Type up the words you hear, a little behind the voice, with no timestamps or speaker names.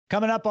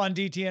Coming up on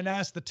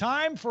DTNS, the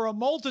time for a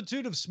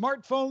multitude of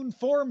smartphone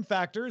form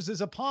factors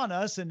is upon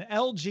us, and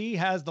LG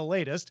has the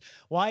latest.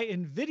 Why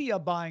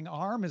NVIDIA buying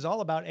ARM is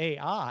all about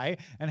AI,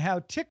 and how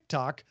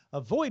TikTok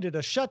avoided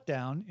a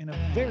shutdown in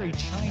a very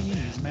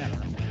Chinese manner.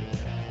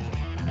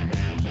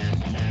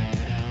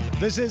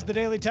 This is the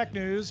Daily Tech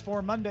News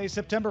for Monday,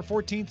 September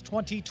 14th,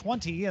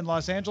 2020. In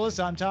Los Angeles,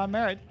 I'm Tom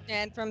Merritt.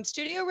 And from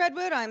Studio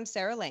Redwood, I'm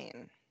Sarah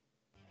Lane.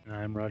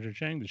 I'm Roger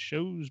Chang, the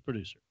show's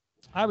producer.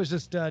 I was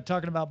just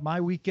talking about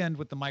my weekend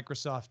with the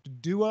Microsoft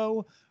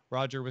Duo.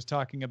 Roger was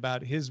talking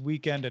about his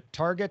weekend at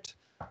Target.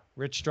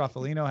 Rich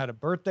Stroffolino had a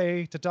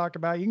birthday to talk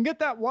about. You can get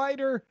that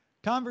wider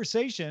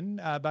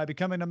conversation by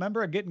becoming a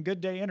member of Getting Good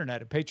Day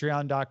Internet at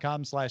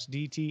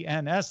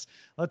patreon.com/DTNS.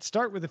 Let's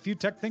start with a few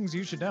tech things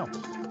you should know.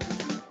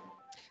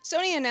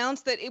 Sony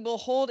announced that it will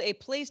hold a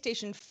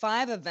PlayStation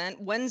 5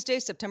 event Wednesday,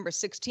 September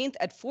 16th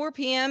at 4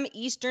 p.m.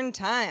 Eastern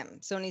Time.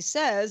 Sony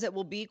says it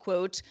will be,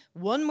 quote,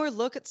 one more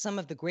look at some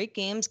of the great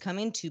games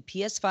coming to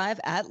PS5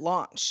 at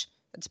launch.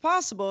 It's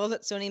possible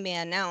that Sony may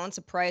announce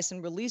a price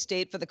and release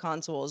date for the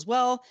console as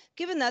well,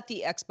 given that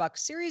the Xbox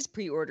Series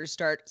pre-orders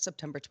start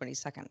September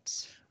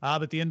 22nd.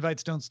 But the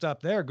invites don't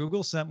stop there.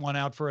 Google sent one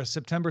out for a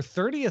September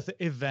 30th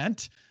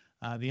event.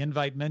 The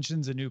invite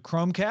mentions a new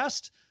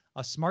Chromecast,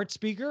 a smart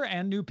speaker,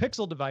 and new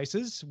Pixel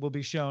devices will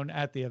be shown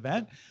at the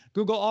event.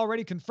 Google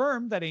already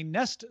confirmed that a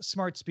Nest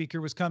smart speaker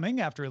was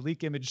coming after a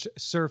leak image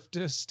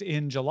surfaced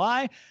in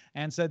July,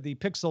 and said the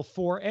Pixel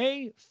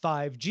 4a,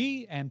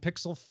 5G, and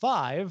Pixel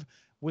 5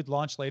 would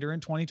launch later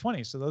in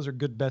 2020. So those are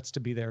good bets to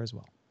be there as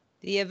well.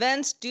 The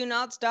events do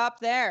not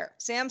stop there.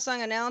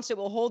 Samsung announced it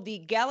will hold the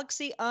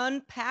Galaxy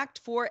Unpacked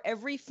for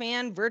Every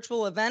Fan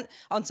virtual event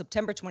on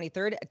September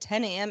 23rd at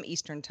 10 a.m.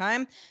 Eastern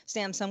Time.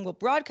 Samsung will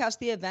broadcast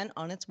the event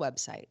on its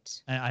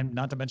website. And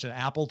not to mention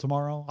Apple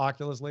tomorrow,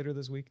 Oculus later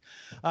this week.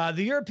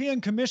 The European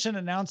Commission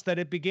announced that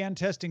it began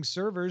testing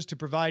servers to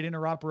provide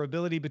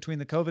interoperability between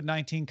the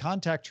COVID-19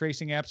 contact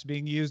tracing apps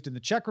being used in the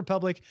Czech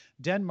Republic,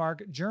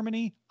 Denmark,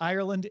 Germany,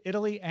 Ireland,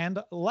 Italy, and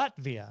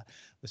Latvia.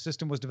 The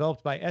system was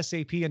developed by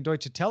SAP and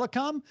Deutsche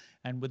Telekom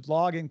and would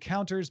log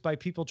encounters by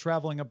people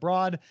traveling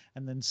abroad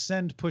and then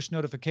send push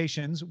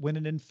notifications when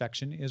an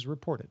infection is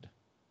reported.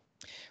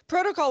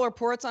 Protocol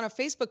reports on a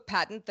Facebook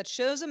patent that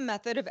shows a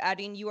method of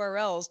adding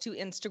URLs to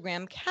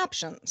Instagram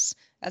captions.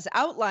 As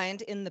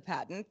outlined in the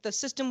patent, the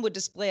system would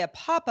display a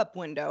pop-up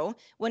window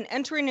when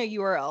entering a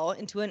URL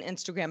into an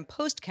Instagram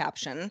post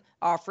caption,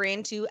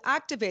 offering to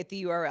activate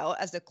the URL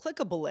as a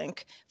clickable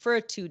link for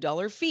a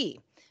 $2 fee.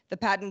 The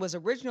patent was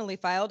originally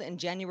filed in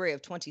January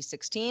of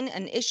 2016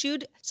 and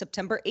issued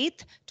September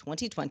 8th,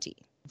 2020.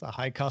 It's a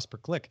high cost per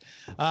click.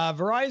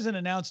 Verizon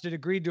announced it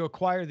agreed to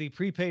acquire the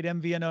prepaid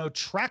MVNO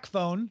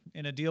TracFone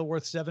in a deal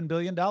worth $7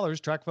 billion.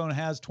 TracFone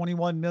has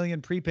 21 million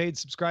prepaid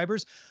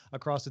subscribers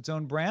across its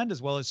own brand,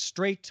 as well as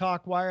Straight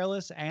Talk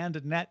Wireless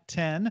and Net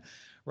 10.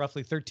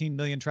 Roughly 13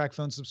 million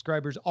TracFone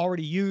subscribers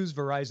already use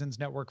Verizon's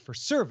network for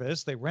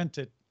service. They rent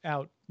it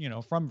out,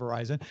 from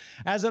Verizon.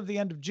 As of the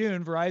end of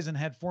June, Verizon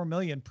had 4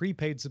 million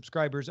prepaid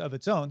subscribers of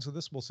its own, so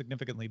this will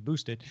significantly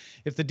boost it.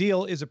 If the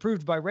deal is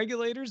approved by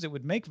regulators, it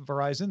would make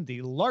Verizon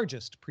the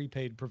largest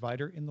prepaid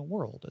provider in the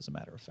world, as a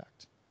matter of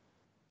fact.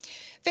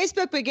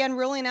 Facebook began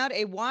rolling out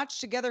a Watch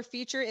Together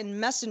feature in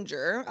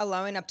Messenger,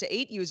 allowing up to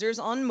 8 users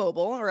on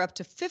mobile or up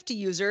to 50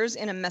 users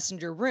in a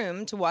Messenger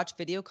room to watch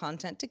video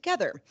content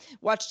together.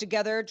 Watch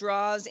Together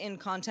draws in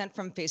content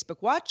from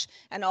Facebook Watch,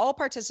 and all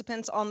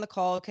participants on the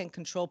call can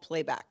control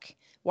playback.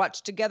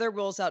 Watch Together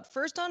rolls out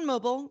first on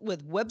mobile,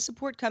 with web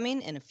support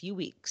coming in a few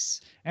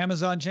weeks.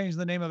 Amazon changed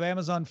the name of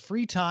Amazon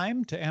Free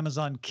Time to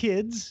Amazon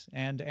Kids,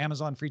 and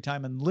Amazon Free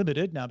Time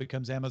Unlimited now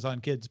becomes Amazon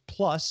Kids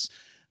Plus.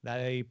 That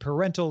a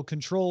parental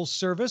control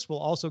service will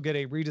also get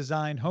a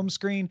redesigned home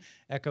screen,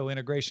 Echo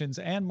integrations,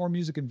 and more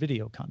music and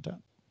video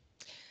content.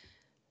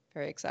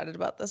 Very excited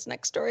about this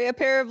next story. A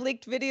pair of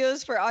leaked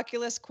videos for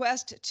Oculus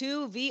Quest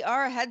 2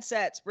 VR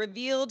headsets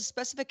revealed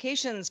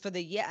specifications for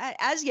the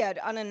as yet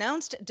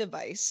unannounced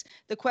device.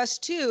 The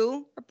Quest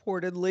 2,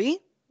 reportedly,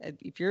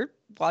 if you're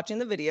watching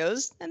the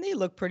videos, and they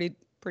look pretty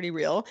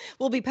real,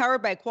 will be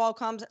powered by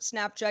Qualcomm's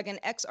Snapdragon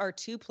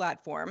XR2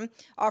 platform,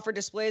 offer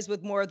displays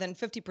with more than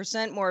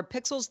 50% more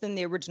pixels than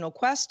the original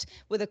Quest,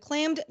 with a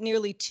claimed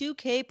nearly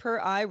 2K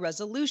per eye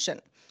resolution.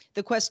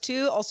 The Quest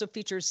 2 also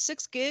features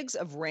 6 gigs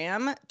of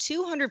RAM,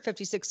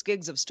 256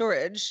 gigs of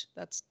storage,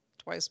 that's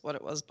twice what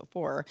it was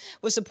before,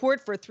 with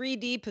support for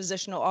 3D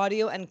positional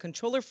audio and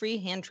controller-free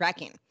hand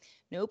tracking.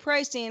 No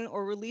pricing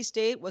or release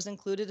date was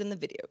included in the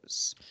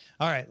videos.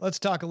 All right, let's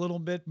talk a little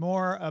bit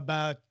more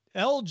about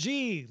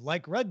LG,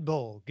 like Red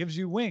Bull, gives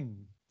you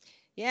wing.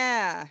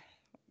 Yeah,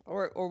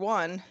 or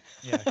one.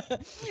 Yeah,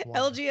 one.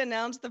 LG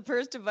announced the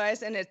first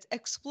device in its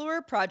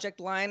Explorer project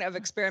line of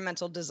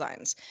experimental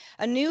designs.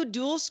 A new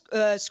dual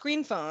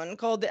screen phone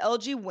called the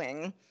LG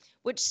Wing,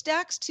 which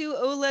stacks 2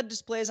 OLED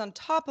displays on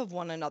top of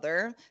one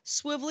another,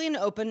 swiveling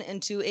open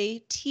into a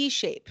T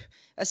shape.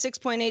 A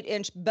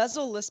 6.8-inch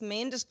bezel-less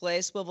main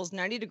display swivels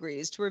 90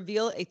 degrees to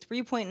reveal a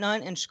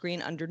 3.9-inch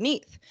screen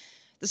underneath.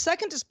 The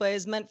second display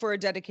is meant for a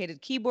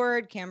dedicated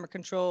keyboard, camera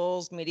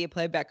controls, media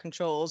playback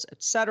controls,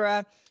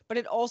 etc., but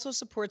it also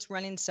supports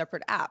running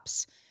separate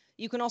apps.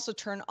 You can also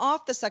turn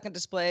off the second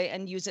display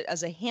and use it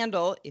as a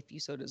handle if you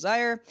so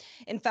desire.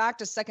 In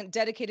fact, a second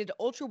dedicated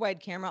ultra-wide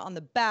camera on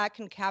the back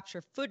can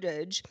capture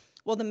footage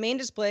while the main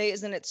display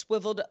is in its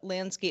swiveled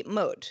landscape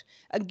mode.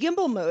 A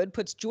gimbal mode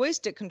puts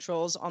joystick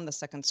controls on the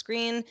second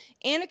screen,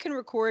 and it can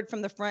record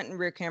from the front and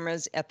rear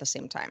cameras at the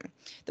same time.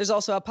 There's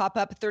also a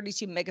pop-up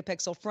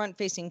 32-megapixel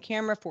front-facing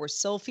camera for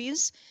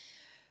selfies.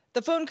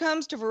 The phone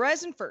comes to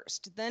Verizon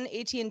first, then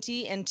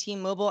AT&T and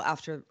T-Mobile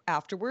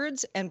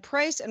afterwards, and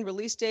price and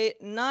release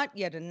date not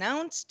yet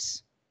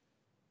announced.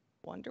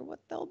 Wonder what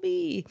they'll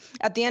be.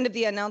 At the end of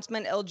the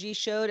announcement, LG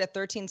showed a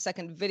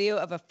 13-second video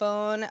of a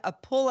phone, a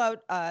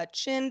pull-out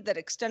chin that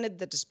extended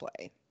the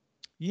display.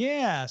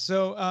 Yeah,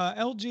 so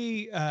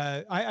LG,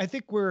 I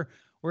think we're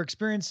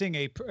experiencing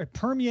a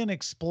Permian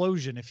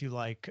explosion, if you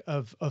like,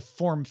 of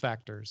form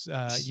factors.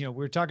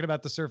 We're talking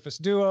about the Surface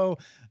Duo.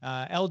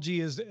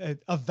 LG is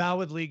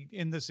avowedly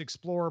in this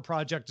Explorer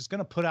project is going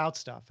to put out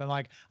stuff. And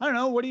I don't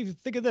know, what do you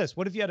think of this?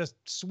 What if you had a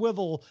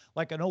swivel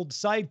like an old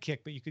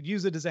Sidekick, but you could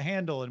use it as a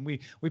handle? And we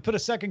put a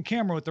second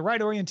camera with the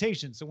right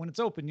orientation, so when it's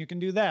open, you can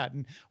do that.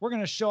 And we're going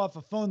to show off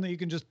a phone that you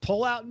can just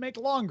pull out and make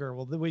longer.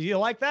 Well, would you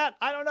like that?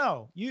 I don't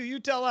know. You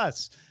tell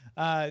us.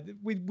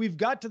 We've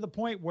got to the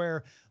point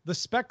where the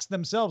specs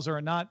themselves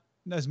are not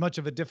as much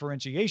of a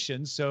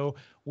differentiation. So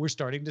we're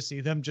starting to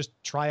see them just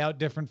try out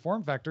different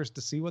form factors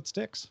to see what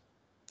sticks.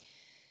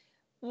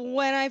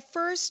 When I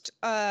first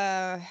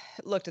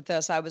looked at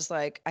this, I was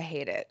like, I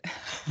hate it.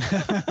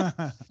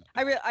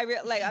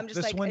 I'm just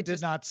this like, one did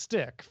not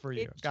stick for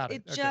you. Got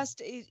it.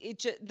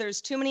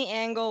 There's too many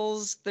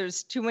angles.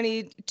 There's too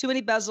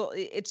many bezel.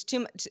 It's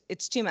too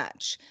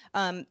much.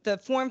 The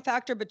form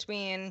factor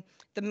between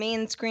the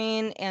main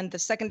screen and the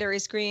secondary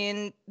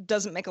screen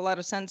doesn't make a lot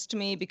of sense to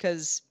me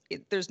because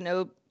there's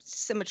no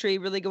symmetry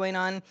really going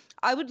on.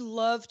 I would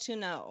love to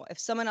know if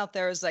someone out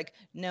there is like,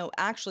 no,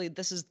 actually,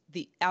 this is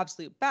the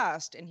absolute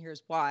best, and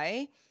here's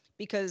why,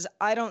 because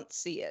I don't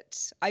see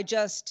it.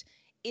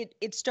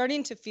 It's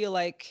starting to feel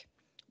like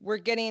we're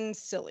getting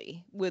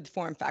silly with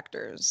form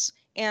factors,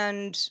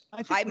 and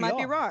I might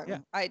be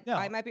wrong. Yeah.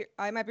 I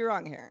might be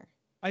wrong here.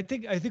 I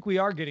think we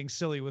are getting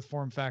silly with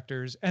form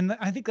factors, and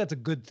I think that's a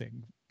good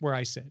thing. Where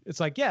I sit, it's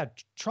like, yeah,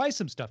 try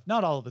some stuff.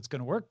 Not all of it's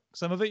going to work.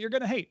 Some of it you're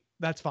going to hate.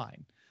 That's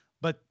fine.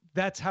 But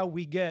that's how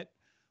we get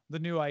the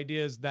new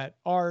ideas that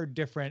are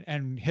different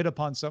and hit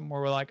upon something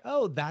where we're like,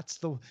 oh, that's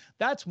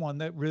one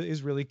that really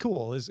is really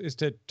cool is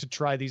to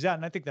try these out.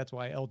 And I think that's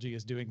why LG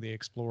is doing the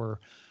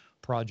Explorer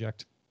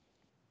project.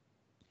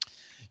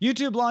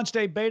 YouTube launched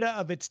a beta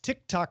of its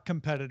TikTok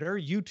competitor,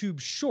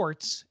 YouTube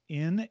Shorts,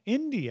 in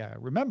India.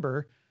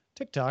 Remember,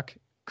 TikTok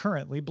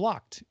currently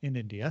blocked in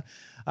India.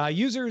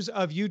 Users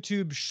of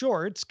YouTube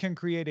Shorts can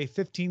create a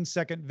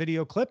 15-second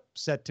video clip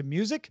set to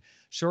music.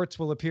 Shorts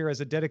will appear as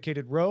a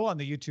dedicated row on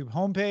the YouTube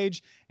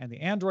homepage, and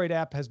the Android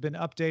app has been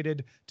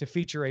updated to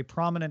feature a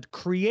prominent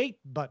Create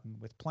button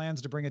with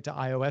plans to bring it to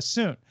iOS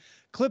soon.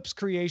 Clips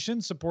creation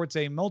supports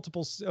a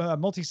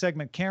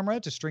multi-segment camera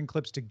to string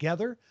clips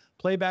together,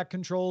 playback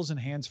controls, and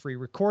hands-free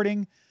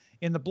recording.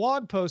 In the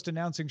blog post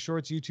announcing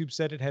Shorts, YouTube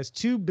said it has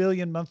 2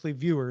 billion monthly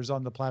viewers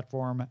on the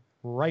platform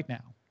right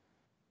now.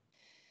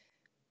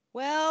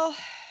 Well,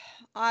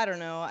 I don't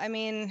know. I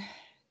mean,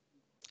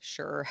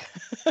 sure.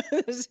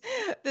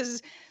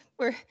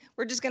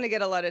 We're just going to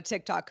get a lot of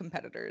TikTok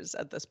competitors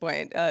at this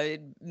point.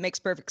 It makes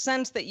perfect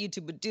sense that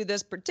YouTube would do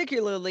this,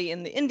 particularly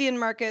in the Indian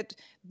market,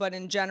 but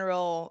in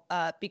general,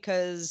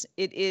 because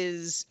this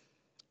is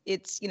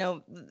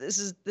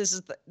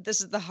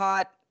the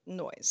hot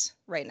noise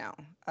right now.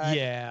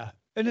 Yeah.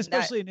 And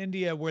especially in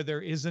India where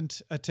there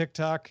isn't a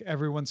TikTok,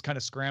 everyone's kind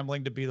of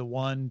scrambling to be the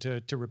one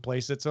to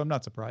replace it. So I'm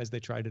not surprised they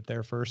tried it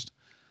there first.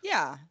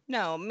 Yeah,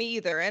 no, me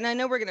either. And I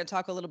know we're going to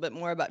talk a little bit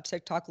more about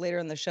TikTok later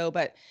in the show,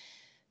 but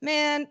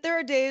man, there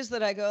are days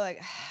that I go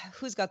like,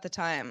 who's got the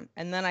time?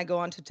 And then I go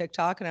onto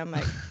TikTok and I'm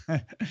like,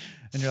 and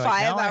you're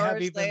 5 like,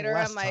 hours later,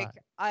 I'm time. like,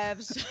 I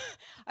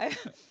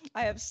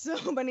have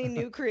so many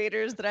new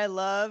creators that I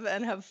love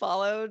and have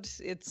followed.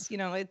 It's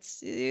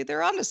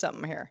they're onto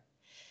something here.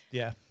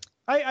 Yeah.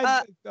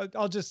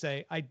 I'll just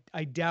say,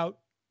 I doubt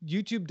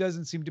YouTube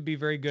doesn't seem to be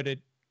very good at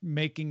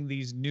making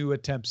these new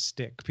attempts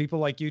stick. People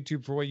like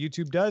YouTube for what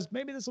YouTube does.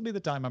 Maybe this will be the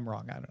time I'm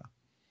wrong. I don't know.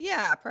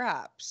 Yeah,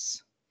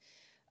 perhaps.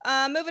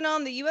 Moving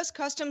on, the U.S.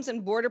 Customs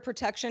and Border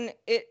Protection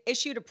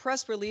issued a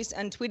press release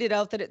and tweeted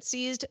out that it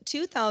seized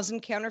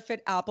 2,000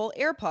 counterfeit Apple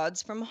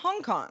AirPods from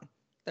Hong Kong.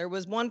 There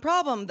was one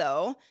problem,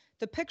 though.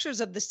 The pictures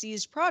of the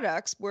seized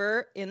products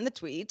were in the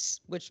tweet,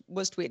 which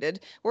was tweeted,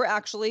 were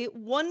actually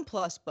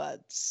OnePlus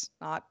buds,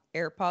 not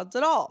AirPods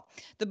at all.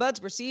 The buds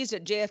were seized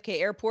at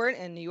JFK Airport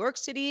in New York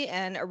City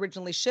and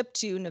originally shipped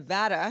to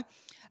Nevada.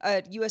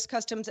 A U.S.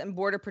 Customs and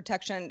Border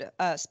Protection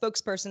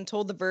spokesperson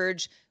told The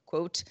Verge,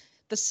 quote,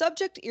 The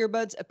subject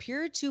earbuds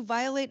appear to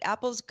violate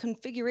Apple's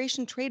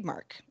configuration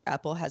trademark.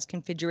 Apple has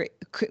configuration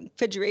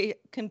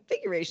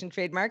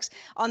trademarks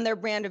on their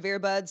brand of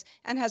earbuds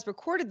and has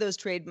recorded those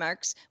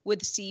trademarks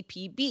with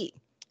CPB.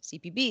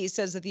 CPB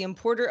says that the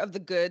importer of the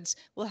goods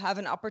will have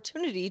an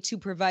opportunity to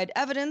provide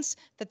evidence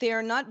that they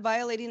are not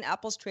violating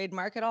Apple's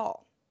trademark at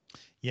all.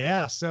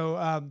 Yeah,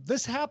 so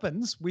this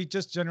happens. We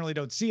just generally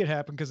don't see it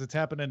happen because it's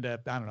happening to,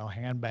 I don't know,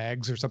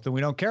 handbags or something we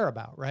don't care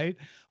about, right?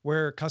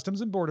 Where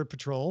Customs and Border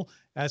Patrol,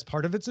 as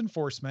part of its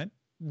enforcement,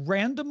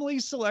 randomly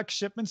selects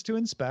shipments to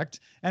inspect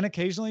and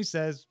occasionally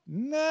says,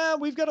 nah,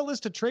 we've got a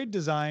list of trade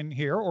design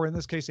here, or in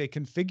this case, a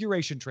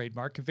configuration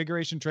trademark.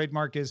 Configuration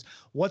trademark is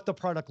what the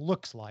product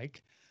looks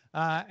like,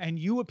 and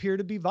you appear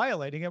to be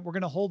violating it. We're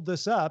going to hold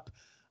this up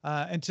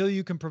until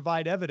you can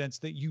provide evidence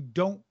that you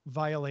don't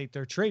violate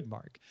their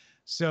trademark.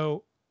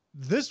 So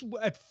this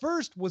at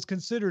first was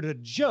considered a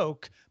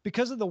joke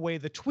because of the way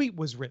the tweet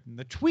was written.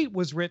 The tweet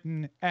was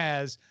written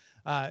as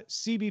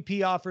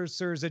CBP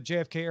officers at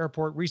JFK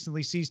Airport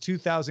recently seized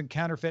 2,000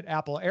 counterfeit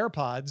Apple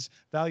AirPods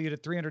valued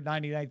at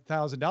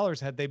 $399,000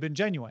 had they been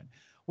genuine,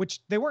 which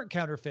they weren't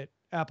counterfeit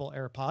Apple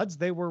AirPods.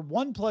 They were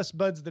OnePlus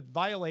buds that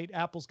violate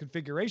Apple's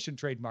configuration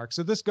trademark.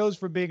 So this goes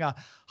from being a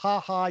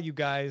ha, you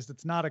guys,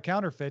 that's not a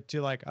counterfeit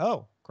to like,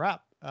 oh,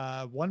 crap,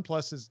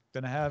 OnePlus is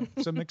going to have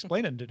some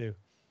explaining to do.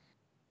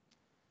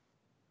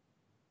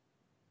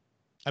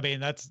 I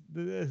mean,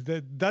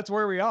 that's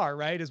where we are,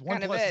 right? Is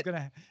OnePlus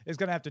is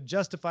gonna have to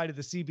justify to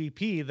the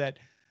CBP that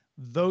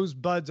those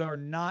buds are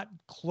not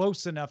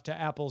close enough to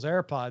Apple's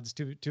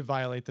AirPods to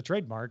violate the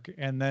trademark.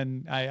 And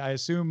then I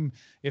assume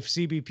if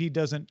CBP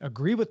doesn't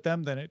agree with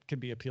them, then it can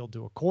be appealed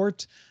to a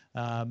court.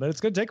 But it's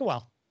going to take a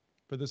while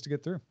for this to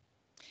get through.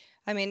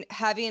 I mean,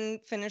 having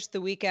finished the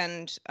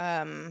weekend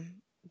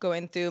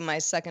going through my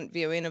second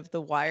viewing of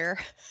The Wire.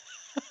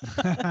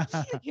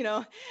 You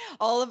know,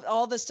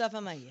 all the stuff.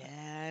 I'm like,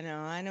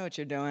 yeah, I know what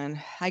you're doing.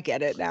 I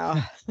get it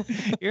now.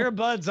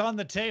 Earbuds on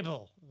the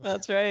table.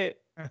 That's right.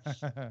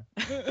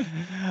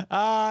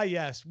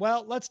 Yes.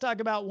 Well, let's talk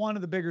about one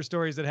of the bigger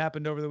stories that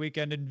happened over the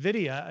weekend.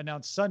 NVIDIA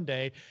announced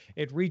Sunday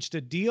it reached a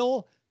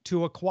deal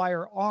to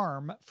acquire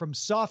ARM from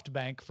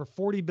SoftBank for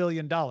 $40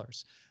 billion.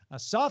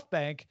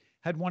 SoftBank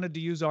had wanted to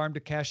use ARM to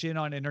cash in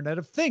on Internet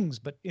of Things,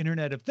 but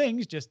Internet of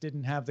Things just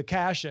didn't have the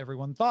cash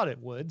everyone thought it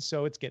would,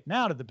 so it's getting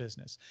out of the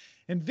business.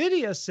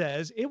 NVIDIA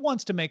says it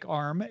wants to make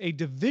ARM a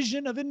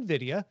division of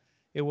NVIDIA.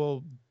 It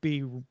will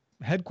be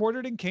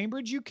headquartered in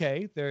Cambridge,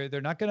 UK.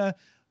 They're not going to,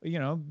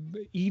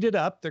 eat it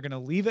up. They're going to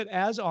leave it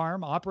as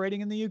ARM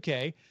operating in the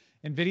UK.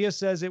 NVIDIA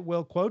says it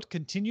will, quote,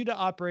 continue to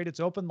operate its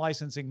open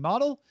licensing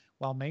model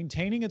while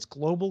maintaining its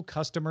global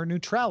customer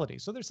neutrality.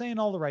 So they're saying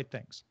all the right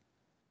things.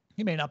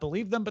 You may not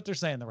believe them, but they're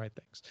saying the right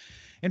things.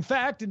 In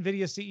fact,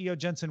 NVIDIA CEO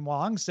Jensen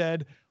Huang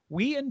said,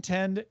 we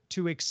intend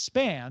to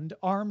expand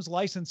ARM's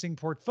licensing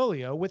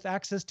portfolio with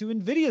access to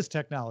NVIDIA's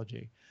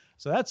technology.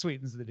 So that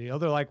sweetens the deal.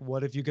 They're like,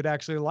 what if you could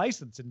actually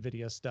license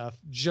NVIDIA stuff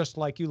just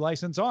like you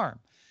license ARM?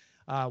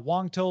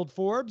 Huang told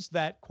Forbes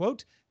that,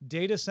 quote,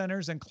 data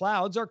centers and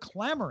clouds are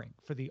clamoring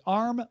for the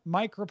ARM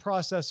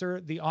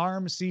microprocessor, the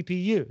ARM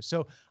CPU.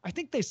 So I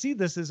think they see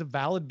this as a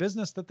valid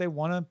business that they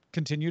want to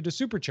continue to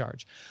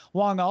supercharge.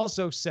 Huang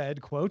also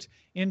said, quote,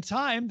 in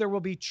time, there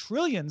will be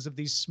trillions of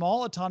these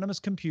small autonomous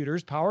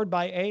computers powered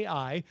by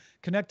AI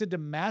connected to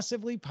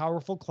massively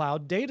powerful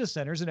cloud data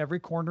centers in every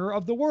corner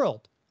of the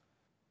world.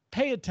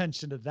 Pay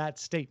attention to that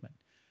statement.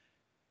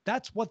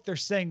 That's what they're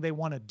saying they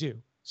want to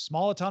do.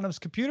 Small autonomous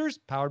computers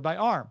powered by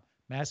ARM.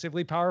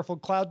 Massively powerful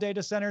cloud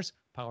data centers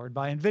powered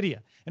by NVIDIA.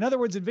 In other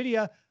words,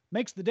 NVIDIA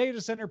makes the data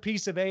center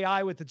piece of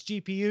AI with its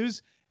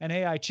GPUs and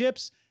AI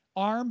chips.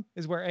 ARM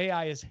is where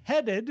AI is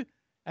headed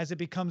as it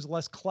becomes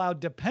less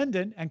cloud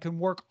dependent and can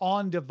work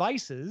on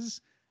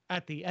devices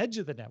at the edge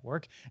of the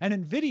network. And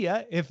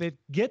NVIDIA, if it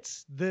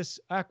gets this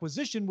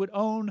acquisition, would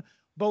own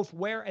both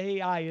where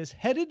AI is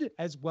headed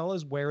as well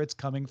as where it's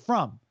coming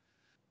from.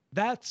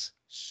 That's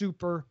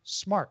super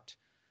smart.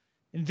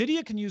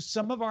 NVIDIA can use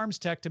some of ARM's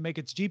tech to make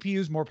its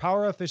GPUs more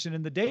power efficient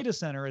in the data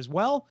center as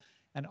well.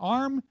 And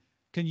ARM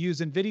can use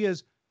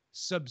NVIDIA's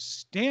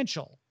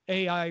substantial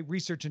AI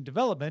research and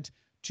development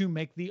to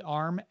make the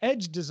ARM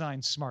edge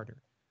design smarter.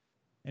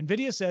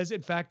 NVIDIA says,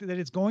 in fact, that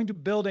it's going to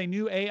build a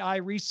new AI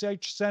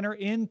research center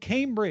in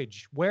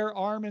Cambridge, where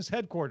ARM is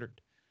headquartered.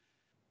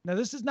 Now,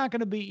 this is not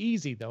going to be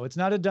easy, though. It's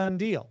not a done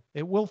deal.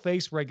 It will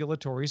face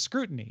regulatory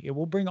scrutiny. It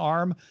will bring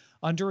ARM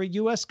under a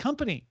U.S.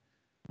 company,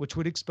 which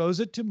would expose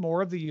it to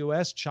more of the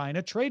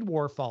U.S.-China trade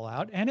war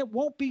fallout, and it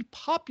won't be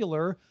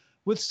popular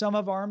with some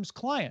of ARM's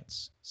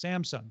clients.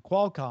 Samsung,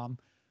 Qualcomm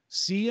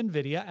see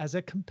NVIDIA as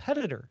a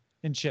competitor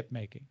in chip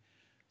making.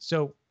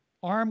 So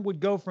ARM would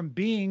go from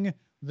being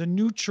the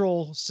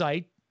neutral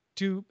site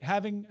to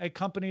having a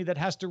company that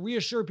has to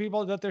reassure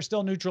people that they're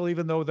still neutral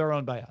even though they're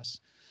owned by us.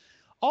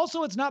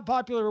 Also, it's not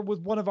popular with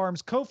one of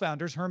ARM's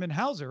co-founders, Herman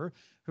Hauser,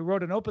 who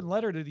wrote an open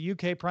letter to the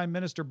UK Prime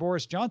Minister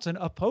Boris Johnson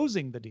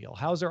opposing the deal.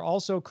 Hauser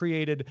also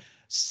created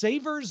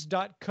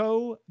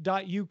savers.co.uk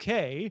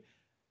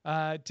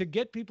to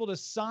get people to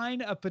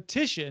sign a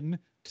petition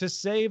to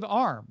save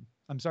ARM.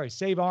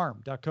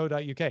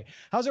 savearm.co.uk.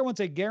 How's everyone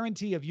say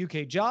guarantee of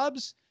UK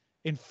jobs,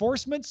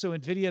 enforcement so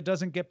NVIDIA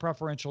doesn't get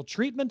preferential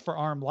treatment for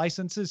ARM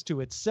licenses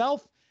to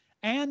itself,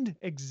 and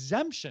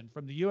exemption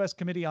from the U.S.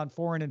 Committee on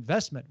Foreign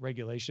Investment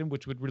regulation,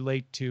 which would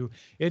relate to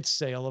its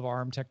sale of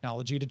ARM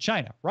technology to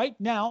China. Right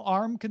now,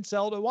 ARM can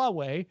sell to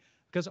Huawei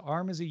because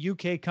ARM is a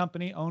UK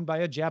company owned by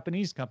a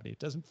Japanese company. It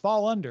doesn't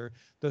fall under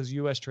those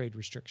U.S. trade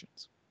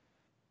restrictions.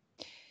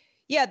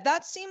 Yeah,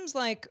 that seems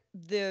like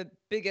the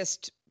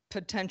biggest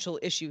potential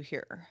issue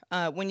here.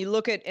 When you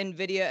look at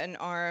NVIDIA and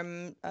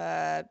ARM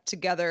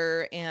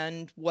together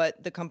and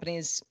what the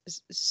companies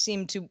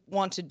seem to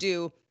want to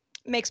do,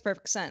 makes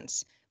perfect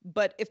sense.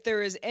 But if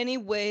there is any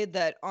way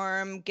that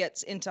ARM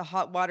gets into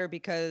hot water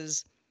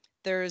because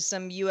there's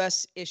some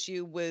U.S.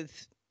 issue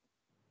with,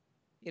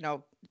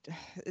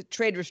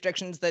 trade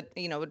restrictions that,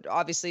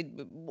 obviously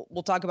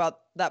we'll talk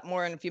about that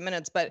more in a few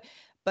minutes, but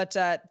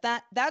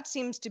that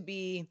seems to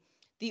be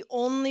the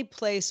only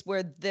place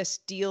where this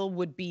deal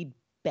would be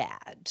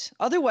bad.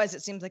 Otherwise,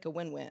 it seems like a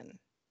win-win.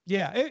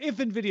 Yeah, if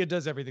NVIDIA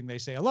does everything they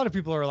say. A lot of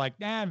people are like,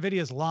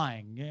 NVIDIA's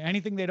lying.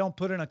 Anything they don't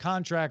put in a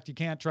contract, you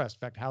can't trust.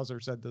 In fact,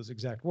 Hauser said those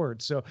exact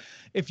words. So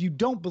if you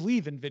don't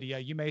believe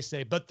NVIDIA, you may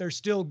say, but they're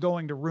still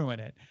going to ruin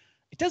it.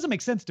 It doesn't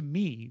make sense to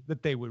me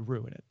that they would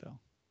ruin it, though.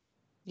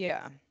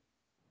 Yeah.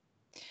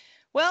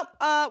 Well,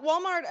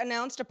 Walmart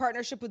announced a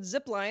partnership with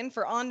Zipline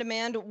for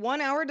on-demand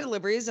 1-hour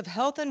deliveries of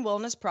health and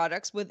wellness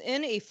products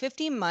within a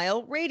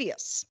 50-mile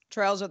radius.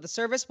 Trials of the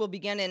service will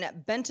begin in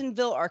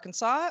Bentonville,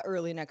 Arkansas,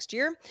 early next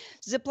year.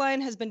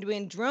 Zipline has been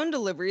doing drone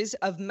deliveries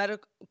of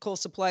medical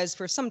supplies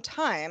for some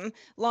time,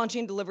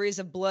 launching deliveries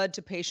of blood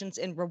to patients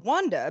in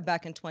Rwanda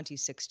back in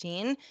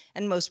 2016,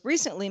 and most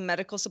recently,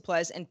 medical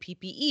supplies and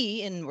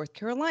PPE in North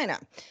Carolina.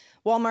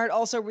 Walmart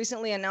also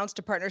recently announced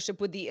a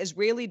partnership with the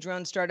Israeli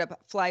drone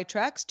startup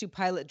Flytrex to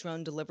pilot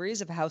drone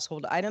deliveries of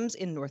household items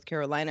in North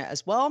Carolina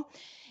as well.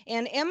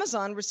 And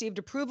Amazon received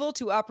approval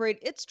to operate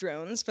its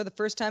drones for the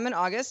first time in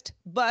August,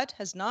 but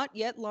has not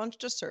yet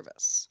launched a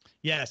service.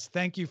 Yes,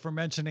 thank you for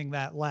mentioning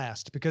that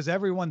last, because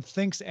everyone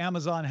thinks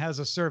Amazon has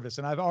a service.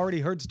 And I've already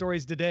heard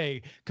stories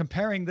today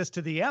comparing this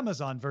to the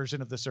Amazon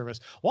version of the service.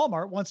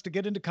 Walmart wants to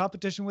get into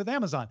competition with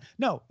Amazon.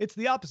 No, it's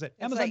the opposite.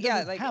 Amazon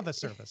doesn't have a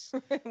service.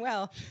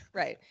 Well,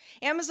 right.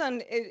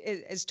 Amazon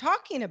is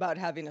talking about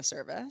having a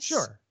service.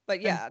 Sure.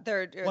 But yeah,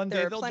 there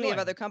are plenty of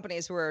other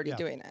companies who are already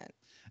doing it.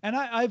 And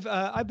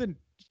I've been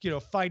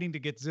fighting to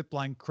get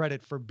Zipline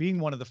credit for being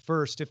one of the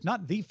first, if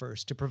not the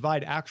first, to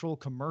provide actual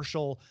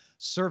commercial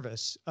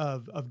service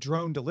of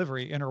drone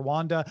delivery in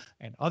Rwanda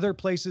and other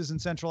places in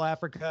Central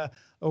Africa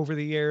over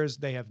the years.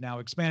 They have now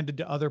expanded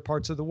to other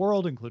parts of the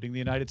world, including the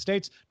United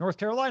States. North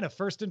Carolina,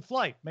 first in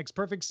flight. Makes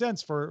perfect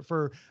sense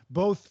for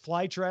both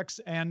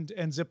Flytrex and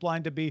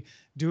Zipline to be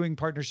doing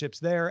partnerships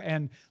there.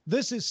 And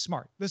this is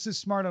smart. This is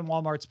smart on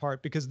Walmart's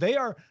part because they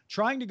are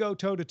trying to go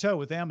toe-to-toe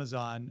with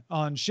Amazon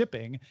on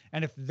shipping.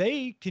 And if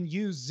they can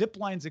use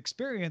Zipline's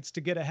experience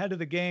to get ahead of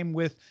the game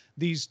with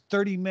these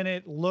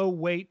 30-minute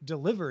low-weight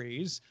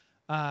deliveries,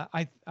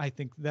 I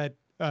think that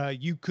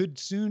you could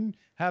soon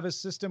have a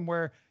system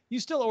where you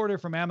still order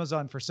from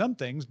Amazon for some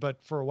things,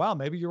 but for a while,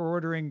 maybe you're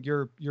ordering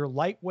your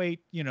lightweight,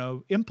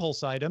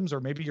 impulse items, or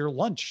maybe your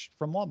lunch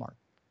from Walmart.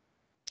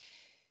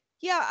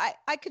 Yeah,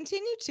 I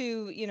continue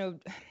to,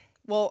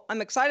 well,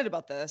 I'm excited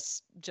about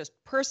this. Just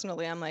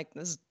personally, I'm like,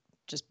 this is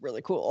just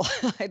really cool.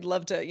 I'd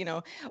love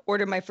to,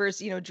 order my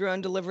first, drone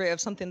delivery of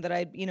something that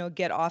I,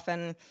 get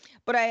often.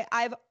 But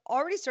I've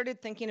already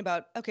started thinking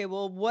about, okay,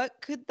 well,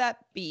 what could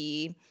that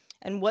be?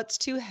 And what's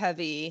too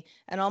heavy?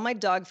 And all my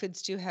dog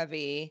food's too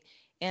heavy.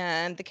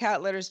 And the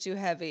cat litter's too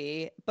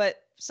heavy.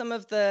 But some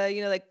of the,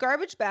 like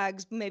garbage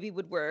bags maybe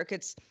would work.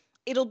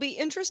 It'll be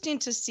interesting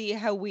to see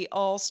how we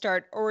all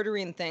start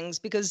ordering things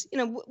because,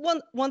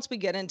 once we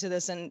get into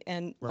this and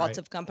right. Lots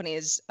of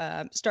companies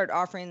start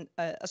offering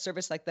a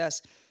service like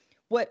this,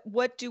 how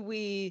do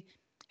we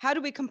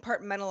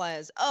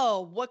compartmentalize?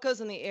 Oh, what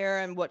goes in the air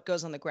and what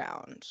goes on the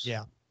ground?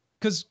 Yeah.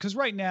 Because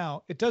right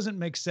now it doesn't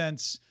make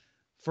sense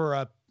for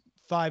a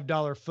 $5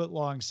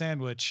 footlong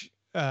sandwich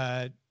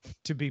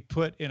to be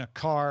put in a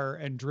car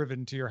and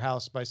driven to your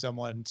house by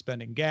someone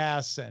spending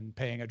gas and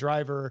paying a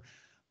driver.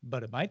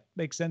 But it might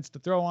make sense to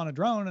throw on a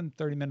drone and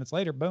 30 minutes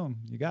later, boom,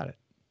 you got it.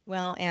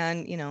 Well,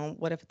 and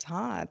what if it's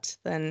hot?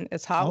 Then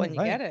it's hot when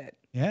you get it.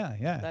 Yeah.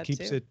 It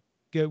keeps it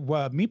good.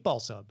 Meatball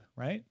sub,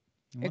 right?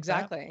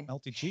 Exactly.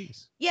 Melty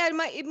cheese. Yeah,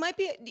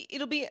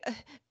 it'll be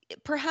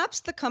perhaps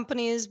the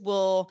companies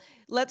will,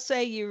 let's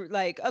say you're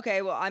like,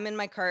 okay, well, I'm in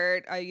my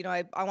cart.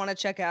 I want to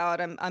check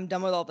out. I'm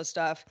done with all the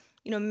stuff.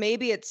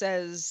 Maybe it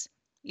says,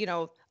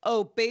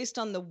 oh, based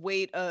on the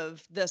weight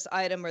of this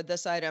item or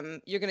this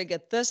item, you're going to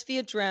get this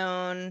via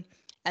drone.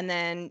 And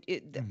then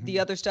the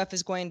other stuff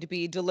is going to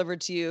be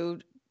delivered to you,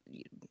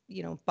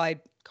 by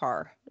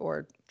car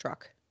or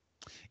truck.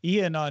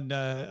 Ian on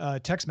a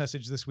text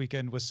message this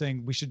weekend was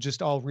saying we should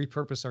just all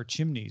repurpose our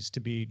chimneys to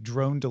be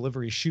drone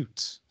delivery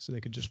chutes so they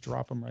could just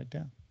drop them right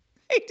down.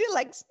 I do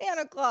like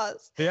Santa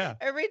Claus. Yeah.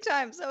 Every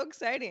time. So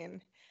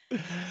exciting.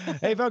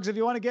 Hey, folks, if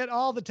you want to get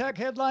all the tech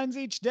headlines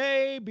each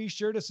day, be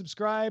sure to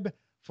subscribe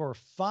for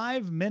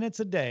 5 minutes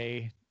a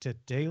day to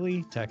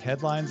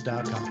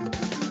dailytechheadlines.com.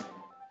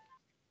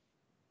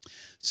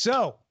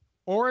 So,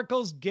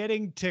 Oracle's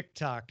getting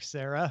TikTok,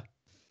 Sarah.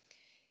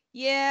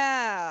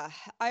 Yeah,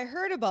 I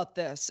heard about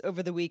this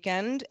over the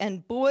weekend,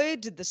 and boy,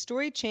 did the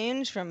story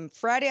change from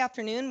Friday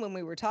afternoon when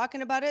we were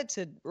talking about it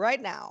to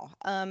right now.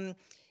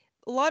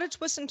 A lot of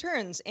twists and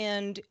turns,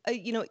 and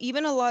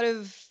even a lot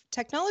of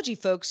technology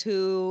folks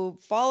who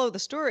follow the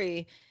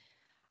story.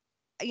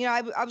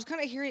 I was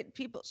kind of hearing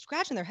people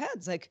scratching their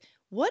heads, like,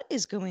 what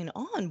is going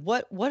on?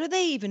 What are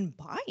they even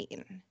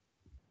buying?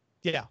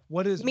 Yeah.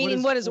 What is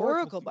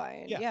Oracle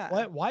buying?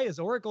 Yeah. Why is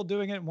Oracle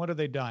doing it, and what are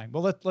they dying?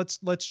 Well,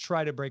 let's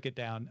try to break it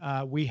down.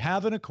 We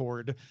have an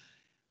accord.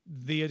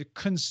 The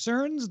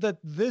concerns that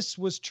this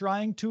was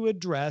trying to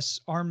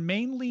address are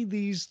mainly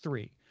these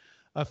three.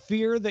 A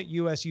fear that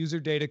U.S. user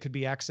data could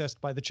be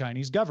accessed by the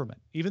Chinese government.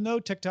 Even though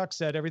TikTok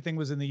said everything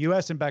was in the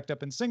U.S. and backed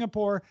up in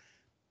Singapore,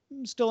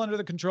 still under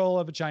the control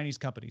of a Chinese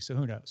company, so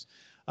who knows?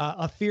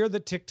 A fear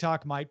that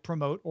TikTok might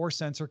promote or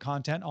censor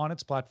content on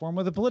its platform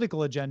with a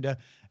political agenda,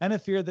 and a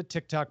fear that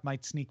TikTok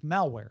might sneak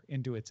malware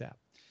into its app.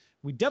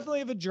 We definitely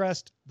have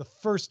addressed the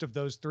first of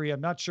those three. I'm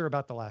not sure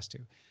about the last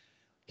two.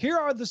 Here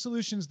are the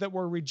solutions that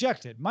were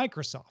rejected.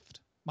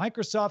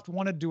 Microsoft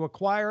wanted to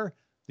acquire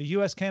the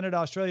US, Canada,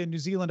 Australia, New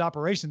Zealand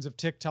operations of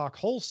TikTok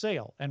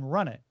wholesale and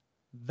run it.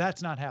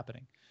 That's not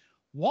happening.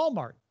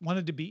 Walmart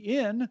wanted to be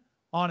in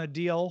on a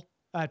deal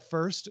at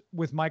first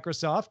with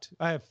Microsoft.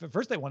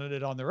 First, they wanted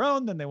it on their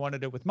own. Then they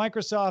wanted it with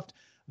Microsoft.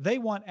 They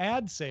want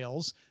ad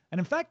sales. And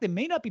in fact, they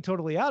may not be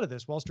totally out of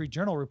this. Wall Street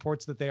Journal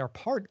reports that they are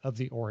part of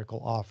the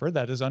Oracle offer.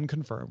 That is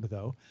unconfirmed,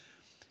 though.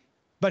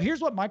 But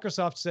here's what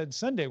Microsoft said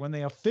Sunday when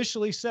they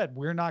officially said,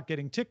 we're not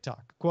getting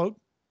TikTok. Quote,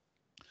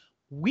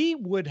 we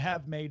would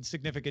have made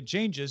significant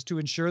changes to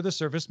ensure the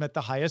service met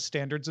the highest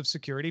standards of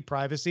security,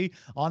 privacy,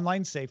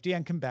 online safety,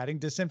 and combating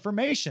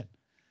disinformation.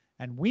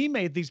 And we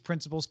made these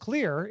principles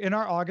clear in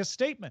our August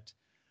statement.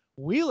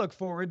 We look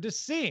forward to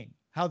seeing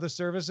how the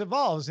service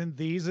evolves in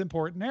these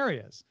important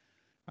areas.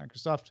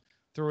 Microsoft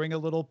throwing a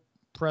little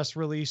press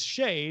release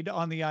shade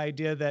on the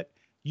idea that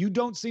you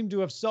don't seem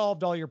to have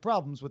solved all your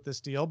problems with this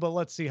deal, but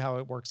let's see how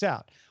it works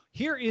out.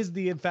 Here is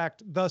in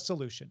fact, the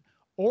solution.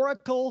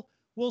 Oracle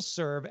will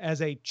serve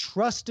as a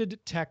trusted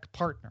tech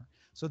partner.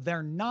 So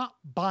they're not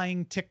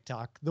buying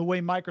TikTok the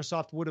way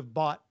Microsoft would have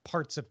bought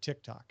parts of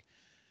TikTok.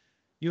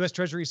 U.S.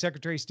 Treasury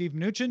Secretary Steve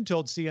Mnuchin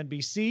told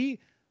CNBC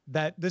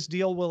that this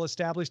deal will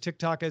establish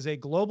TikTok as a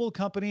global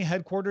company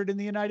headquartered in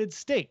the United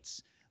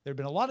States. There had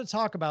been a lot of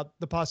talk about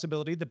the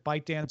possibility that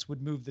ByteDance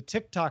would move the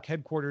TikTok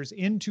headquarters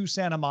into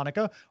Santa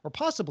Monica or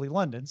possibly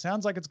London.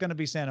 Sounds like it's going to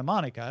be Santa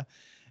Monica.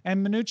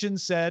 And Mnuchin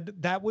said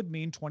that would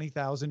mean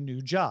 20,000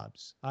 new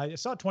jobs. I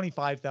saw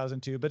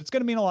 25,000 too, but it's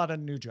going to mean a lot of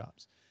new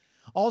jobs.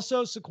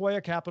 Also, Sequoia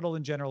Capital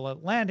and General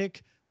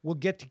Atlantic will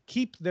get to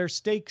keep their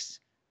stakes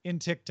in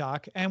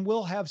TikTok and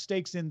will have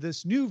stakes in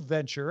this new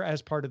venture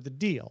as part of the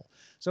deal.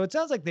 So it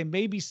sounds like they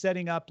may be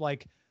setting up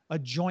like a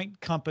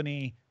joint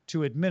company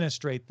to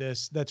administrate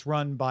this that's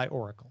run by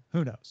Oracle.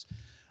 Who knows?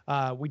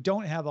 We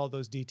don't have all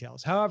those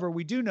details. However,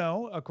 we do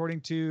know,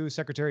 according to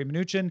Secretary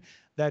Mnuchin,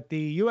 that the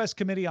U.S.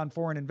 Committee on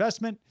Foreign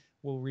Investment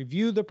will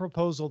review the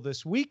proposal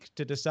this week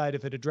to decide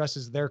if it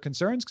addresses their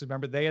concerns. Because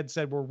remember, they had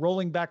said we're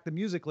rolling back the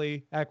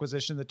Musical.ly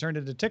acquisition that turned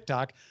into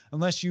TikTok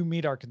unless you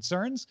meet our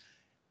concerns.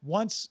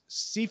 Once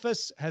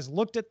CFIUS has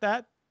looked at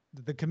that,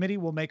 the committee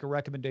will make a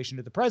recommendation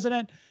to the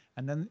president.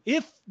 And then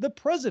if the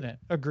president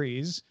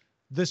agrees,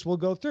 this will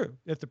go through.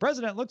 If the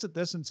president looks at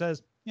this and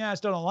says, yeah, I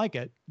still don't like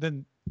it,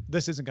 then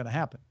this isn't going to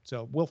happen.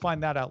 So we'll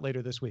find that out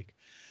later this week.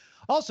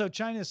 Also,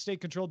 China's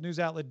state-controlled news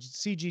outlet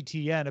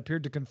CGTN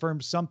appeared to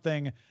confirm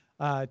something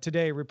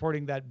today,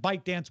 reporting that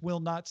ByteDance will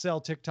not sell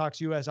TikTok's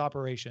U.S.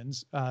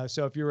 operations.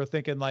 So if you were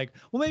thinking like,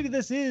 well, maybe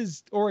this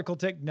is Oracle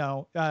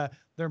no,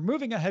 they're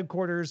moving a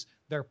headquarters.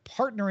 They're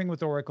partnering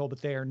with Oracle,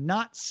 but they are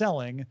not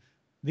selling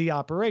the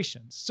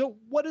operations. So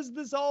what does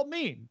this all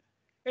mean?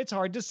 It's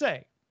hard to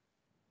say.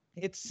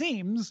 It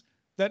seems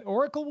that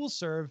Oracle will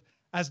serve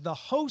as the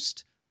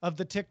host of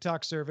the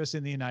TikTok service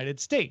in the United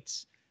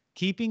States,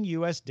 keeping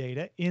U.S.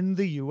 data in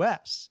the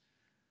U.S.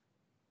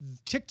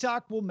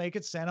 TikTok will make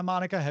its Santa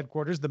Monica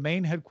headquarters the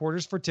main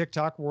headquarters for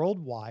TikTok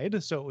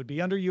worldwide, so it would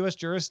be under U.S.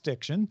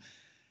 jurisdiction.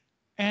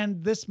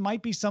 And this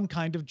might be some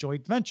kind of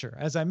joint venture,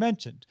 as I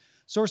mentioned.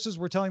 Sources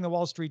were telling the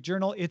Wall Street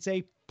Journal it's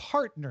a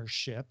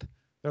partnership.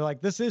 They're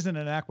like, this isn't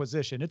an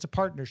acquisition, it's a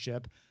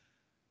partnership.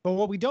 But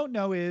what we don't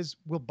know is,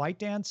 will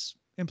ByteDance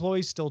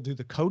employees still do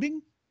the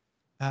coding?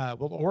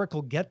 Will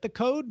Oracle get the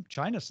code?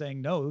 China's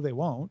saying no, they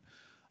won't.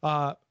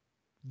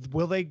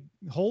 Will they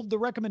hold the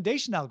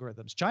recommendation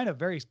algorithms? China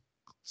very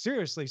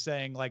seriously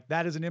saying like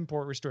that is an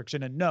import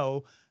restriction, and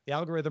no, the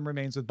algorithm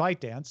remains with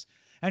ByteDance.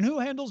 And who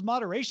handles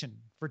moderation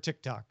for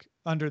TikTok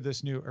under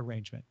this new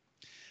arrangement?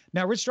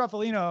 Now, Rich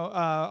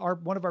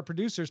Straffolino, one of our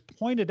producers,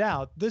 pointed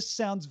out this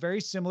sounds very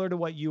similar to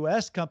what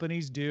U.S.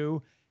 companies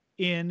do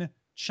in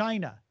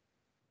China.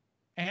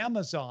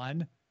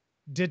 Amazon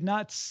did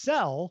not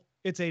sell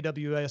its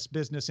AWS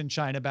business in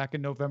China back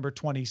in November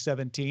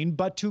 2017,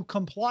 but to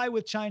comply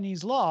with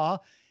Chinese law,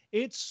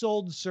 it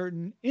sold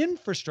certain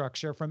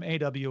infrastructure from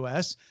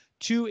AWS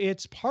to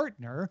its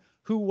partner,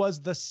 who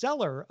was the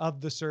seller of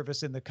the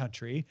service in the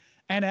country,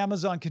 and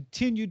Amazon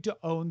continued to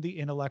own the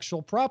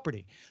intellectual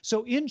property.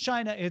 So in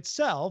China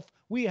itself,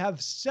 we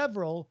have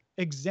several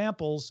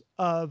examples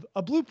of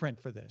a blueprint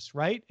for this,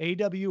 right?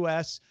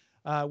 AWS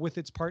with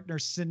its partner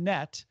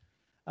Sinet.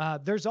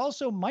 There's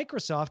also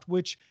Microsoft,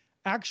 which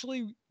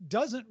actually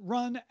doesn't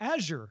run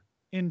Azure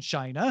in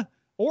China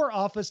or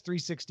Office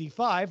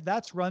 365.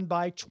 That's run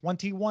by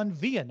 21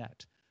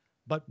 ViaNet.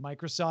 But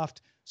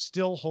Microsoft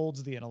still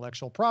holds the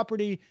intellectual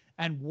property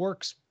and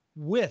works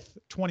with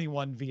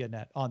 21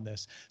 ViaNet on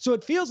this. So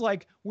it feels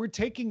like we're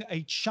taking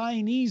a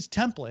Chinese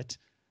template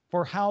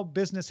for how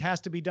business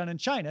has to be done in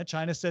China.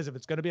 China says if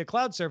it's going to be a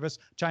cloud service,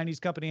 Chinese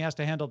company has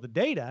to handle the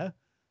data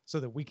so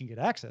that we can get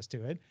access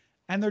to it.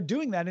 And they're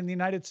doing that in the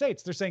United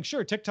States. They're saying,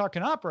 sure, TikTok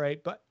can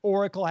operate, but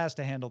Oracle has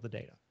to handle the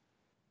data.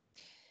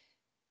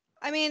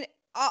 I mean,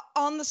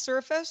 on the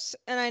surface,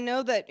 and I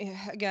know that,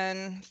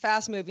 again,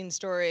 fast-moving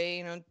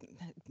story,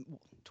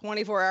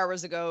 24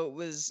 hours ago it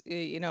was,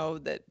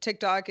 that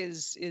TikTok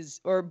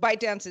or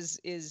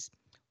ByteDance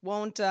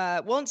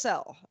won't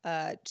sell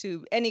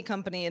to any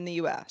company in the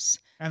U.S.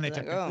 And they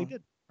technically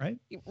did, right?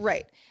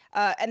 Right.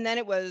 And then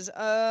it was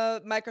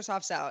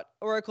Microsoft's out,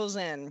 Oracle's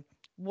in.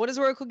 What is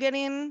Oracle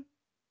getting?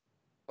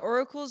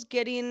 Oracle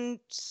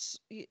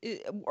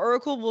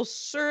will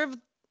serve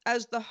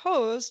as the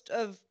host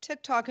of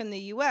TikTok in the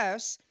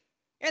US.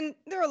 And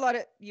there are a lot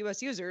of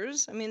US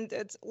users. I mean,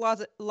 it's a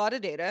lot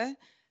of data.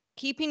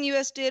 Keeping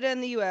US data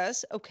in the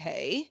US,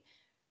 okay.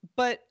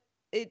 But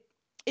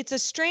it's a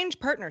strange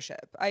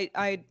partnership.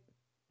 I'm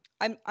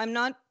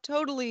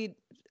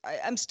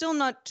still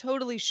not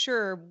totally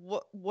sure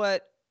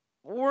what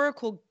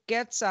Oracle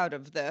gets out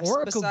of this.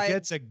 Oracle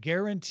gets a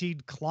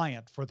guaranteed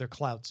client for their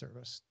cloud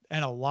service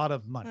and a lot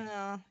of money.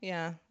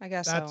 Yeah, I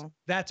guess so.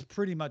 That's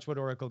pretty much what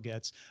Oracle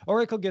gets.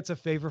 Oracle gets a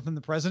favor from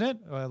the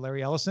president.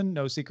 Larry Ellison,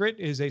 no secret,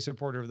 is a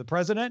supporter of the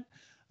president.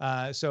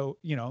 So,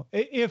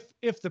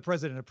 if the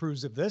president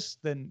approves of this,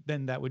 then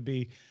that would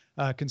be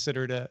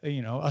considered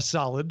a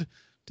solid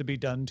to be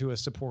done to a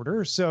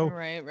supporter. So,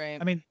 right.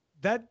 I mean,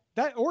 that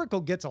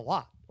Oracle gets a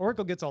lot.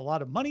 Oracle gets a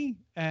lot of money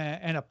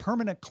and a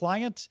permanent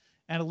client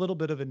and a little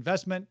bit of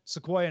investment.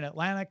 Sequoia and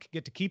Atlantic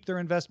get to keep their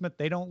investment.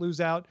 They don't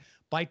lose out.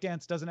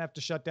 ByteDance doesn't have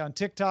to shut down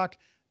TikTok.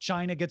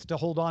 China gets to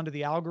hold on to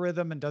the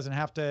algorithm and doesn't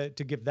have to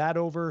give that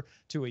over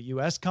to a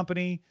U.S.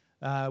 company,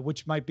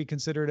 which might be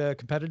considered a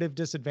competitive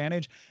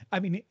disadvantage. I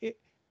mean,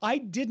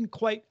 I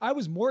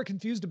was more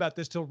confused about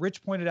this till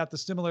Rich pointed out the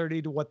similarity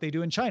to what they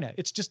do in China.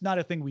 It's just not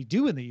a thing we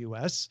do in the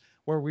U.S.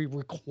 where we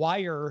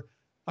require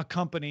a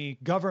company,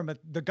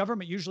 the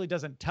government usually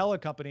doesn't tell a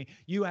company,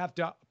 you have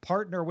to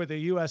partner with a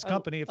U.S.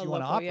 company if you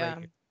want to operate. Yeah.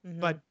 Mm-hmm.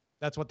 But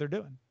that's what they're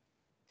doing.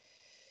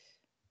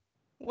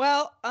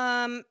 Well,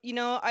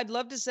 I'd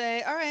love to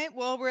say, all right,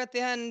 well, we're at the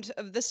end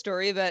of this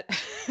story, but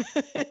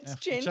it's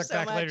changed check so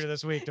back much. later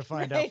this week to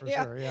find out for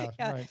sure. Yeah.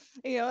 Right.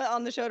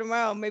 On the show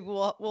tomorrow, maybe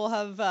we'll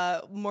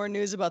have more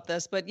news about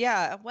this. But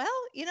yeah, well,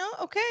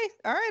 okay,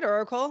 all right,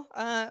 Oracle,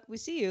 we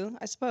see you,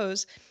 I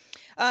suppose.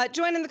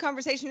 Join in the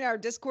conversation in our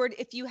Discord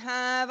if you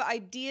have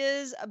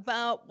ideas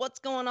about what's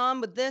going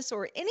on with this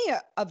or any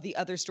of the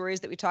other stories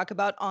that we talk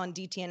about on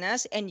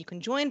DTNS. And you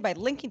can join by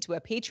linking to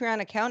a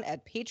Patreon account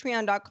at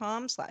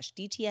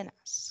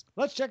patreon.com/DTNS.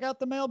 Let's check out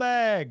the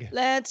mailbag.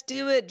 Let's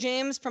do it.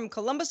 James from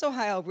Columbus,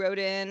 Ohio wrote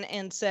in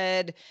and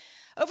said,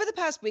 over the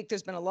past week,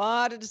 there's been a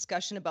lot of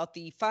discussion about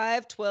the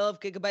 512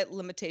 gigabyte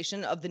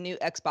limitation of the new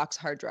Xbox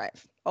hard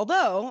drive.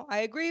 Although I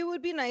agree it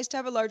would be nice to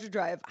have a larger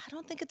drive, I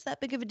don't think it's that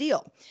big of a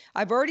deal.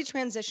 I've already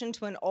transitioned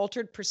to an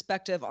altered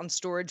perspective on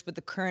storage with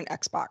the current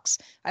Xbox.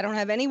 I don't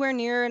have anywhere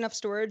near enough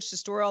storage to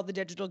store all the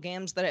digital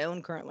games that I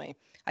own currently.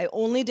 I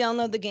only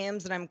download the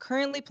games that I'm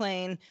currently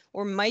playing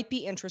or might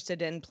be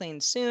interested in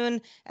playing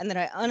soon, and then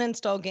I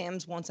uninstall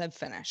games once I've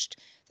finished.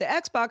 The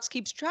Xbox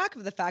keeps track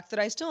of the fact that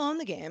I still own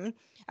the game.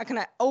 I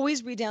can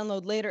always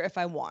re-download later if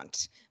I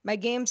want. My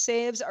game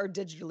saves are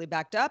digitally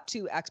backed up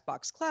to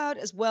Xbox Cloud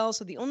as well,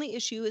 so the only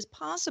issue is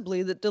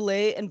possibly the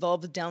delay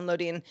involved with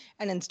downloading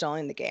and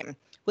installing the game.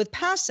 With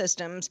past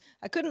systems,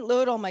 I couldn't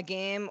load all my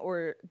game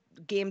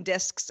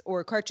discs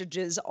or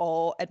cartridges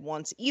all at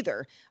once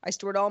either. I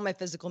stored all my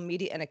physical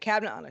media in a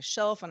cabinet on a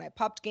shelf, and I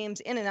popped games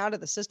in and out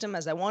of the system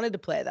as I wanted to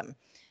play them.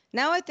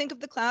 Now I think of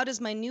the cloud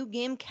as my new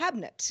game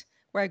cabinet,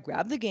 where I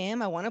grab the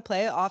game I want to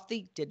play off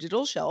the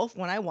digital shelf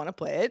when I want to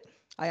play it.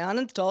 I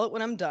uninstall it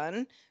when I'm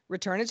done,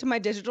 return it to my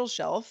digital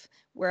shelf,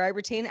 where I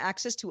retain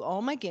access to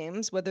all my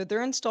games, whether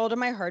they're installed on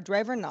my hard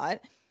drive or not.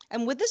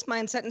 And with this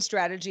mindset and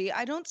strategy,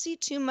 I don't see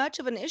too much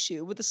of an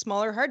issue with a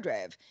smaller hard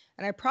drive.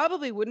 And I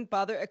probably wouldn't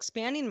bother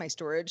expanding my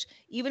storage,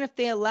 even if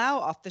they allow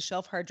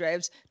off-the-shelf hard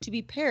drives to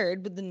be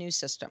paired with the new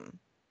system.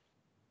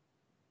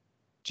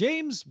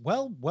 James,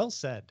 well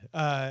said.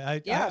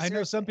 I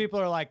know some people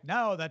are like,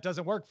 no, that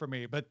doesn't work for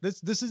me, but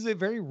this is a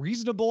very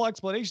reasonable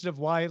explanation of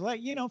why, like,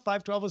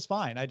 512 is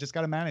fine. I just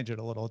got to manage it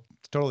a little.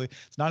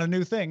 It's not a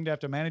new thing to have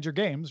to manage your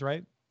games,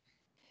 right?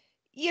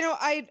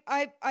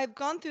 I've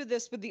gone through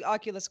this with the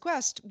Oculus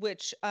Quest,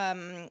 which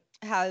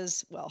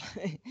has, well,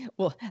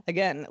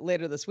 again,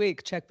 later this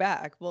week, check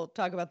back. We'll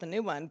talk about the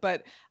new one,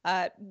 but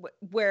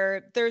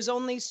where there's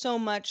only so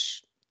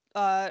much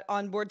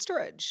onboard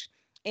storage.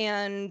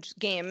 And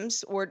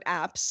games or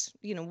apps,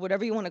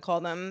 whatever you want to call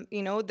them,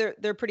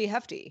 they're pretty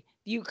hefty.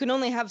 You can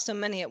only have so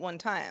many at one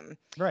time.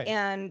 Right.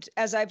 And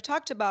as I've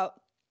talked about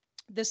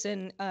this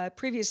in a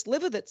previous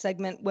Live With It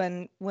segment,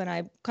 when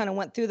I kind of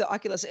went through the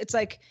Oculus, it's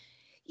like,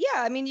 yeah,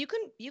 I mean, you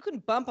can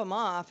bump them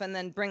off and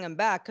then bring them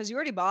back because you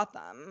already bought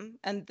them,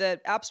 and the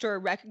App Store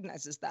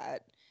recognizes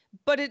that.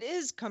 But it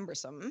is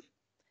cumbersome,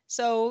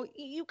 so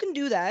you can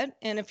do that,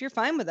 and if you're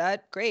fine with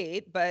that,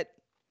 great. But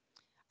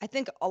I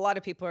think a lot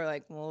of people are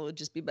like, well, it would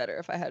just be better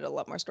if I had a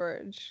lot more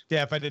storage.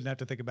 Yeah, if I didn't have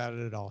to think about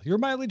it at all. Your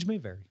mileage may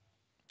vary.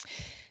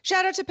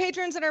 Shout out to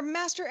patrons at our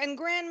Master and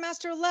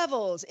Grandmaster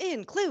levels,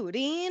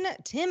 including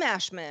Tim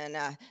Ashman,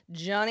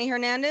 Johnny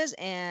Hernandez,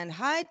 and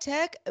High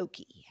Tech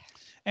Okie.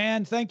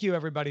 And thank you,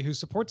 everybody who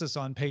supports us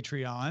on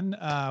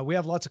Patreon. We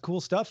have lots of cool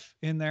stuff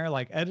in there,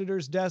 like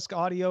Editor's Desk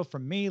audio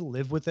from me,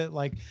 Live With It,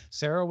 like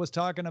Sarah was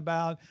talking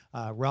about.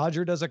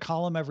 Roger does a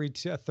column every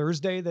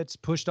Thursday that's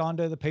pushed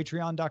onto the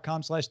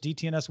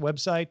patreon.com/DTNS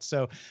website.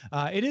 So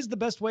it is the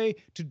best way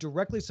to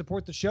directly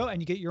support the show, and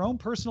you get your own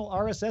personal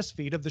RSS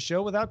feed of the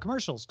show without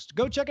commercials.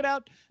 Go check it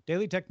out,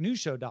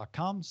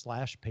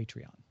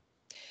 dailytechnewsshow.com/Patreon.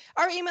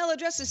 Our email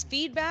address is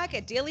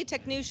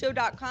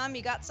feedback@dailytechnewsshow.com.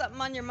 You got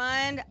something on your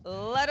mind?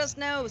 Let us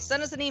know.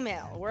 Send us an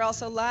email. We're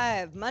also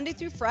live Monday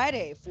through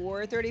Friday,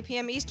 4:30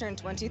 p.m. Eastern,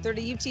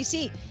 2030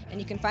 UTC.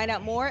 And you can find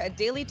out more at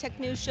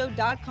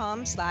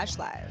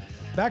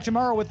dailytechnewsshow.com/live. Back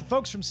tomorrow with the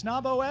folks from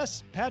Snob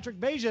OS, Patrick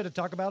Beja, to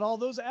talk about all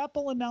those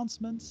Apple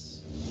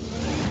announcements.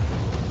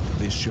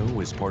 This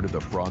show is part of the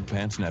Frog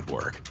Pants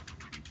Network.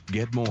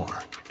 Get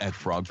more at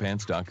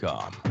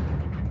frogpants.com.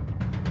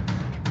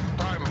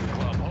 Diamond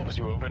Club hopes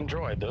you have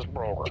enjoyed this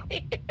program.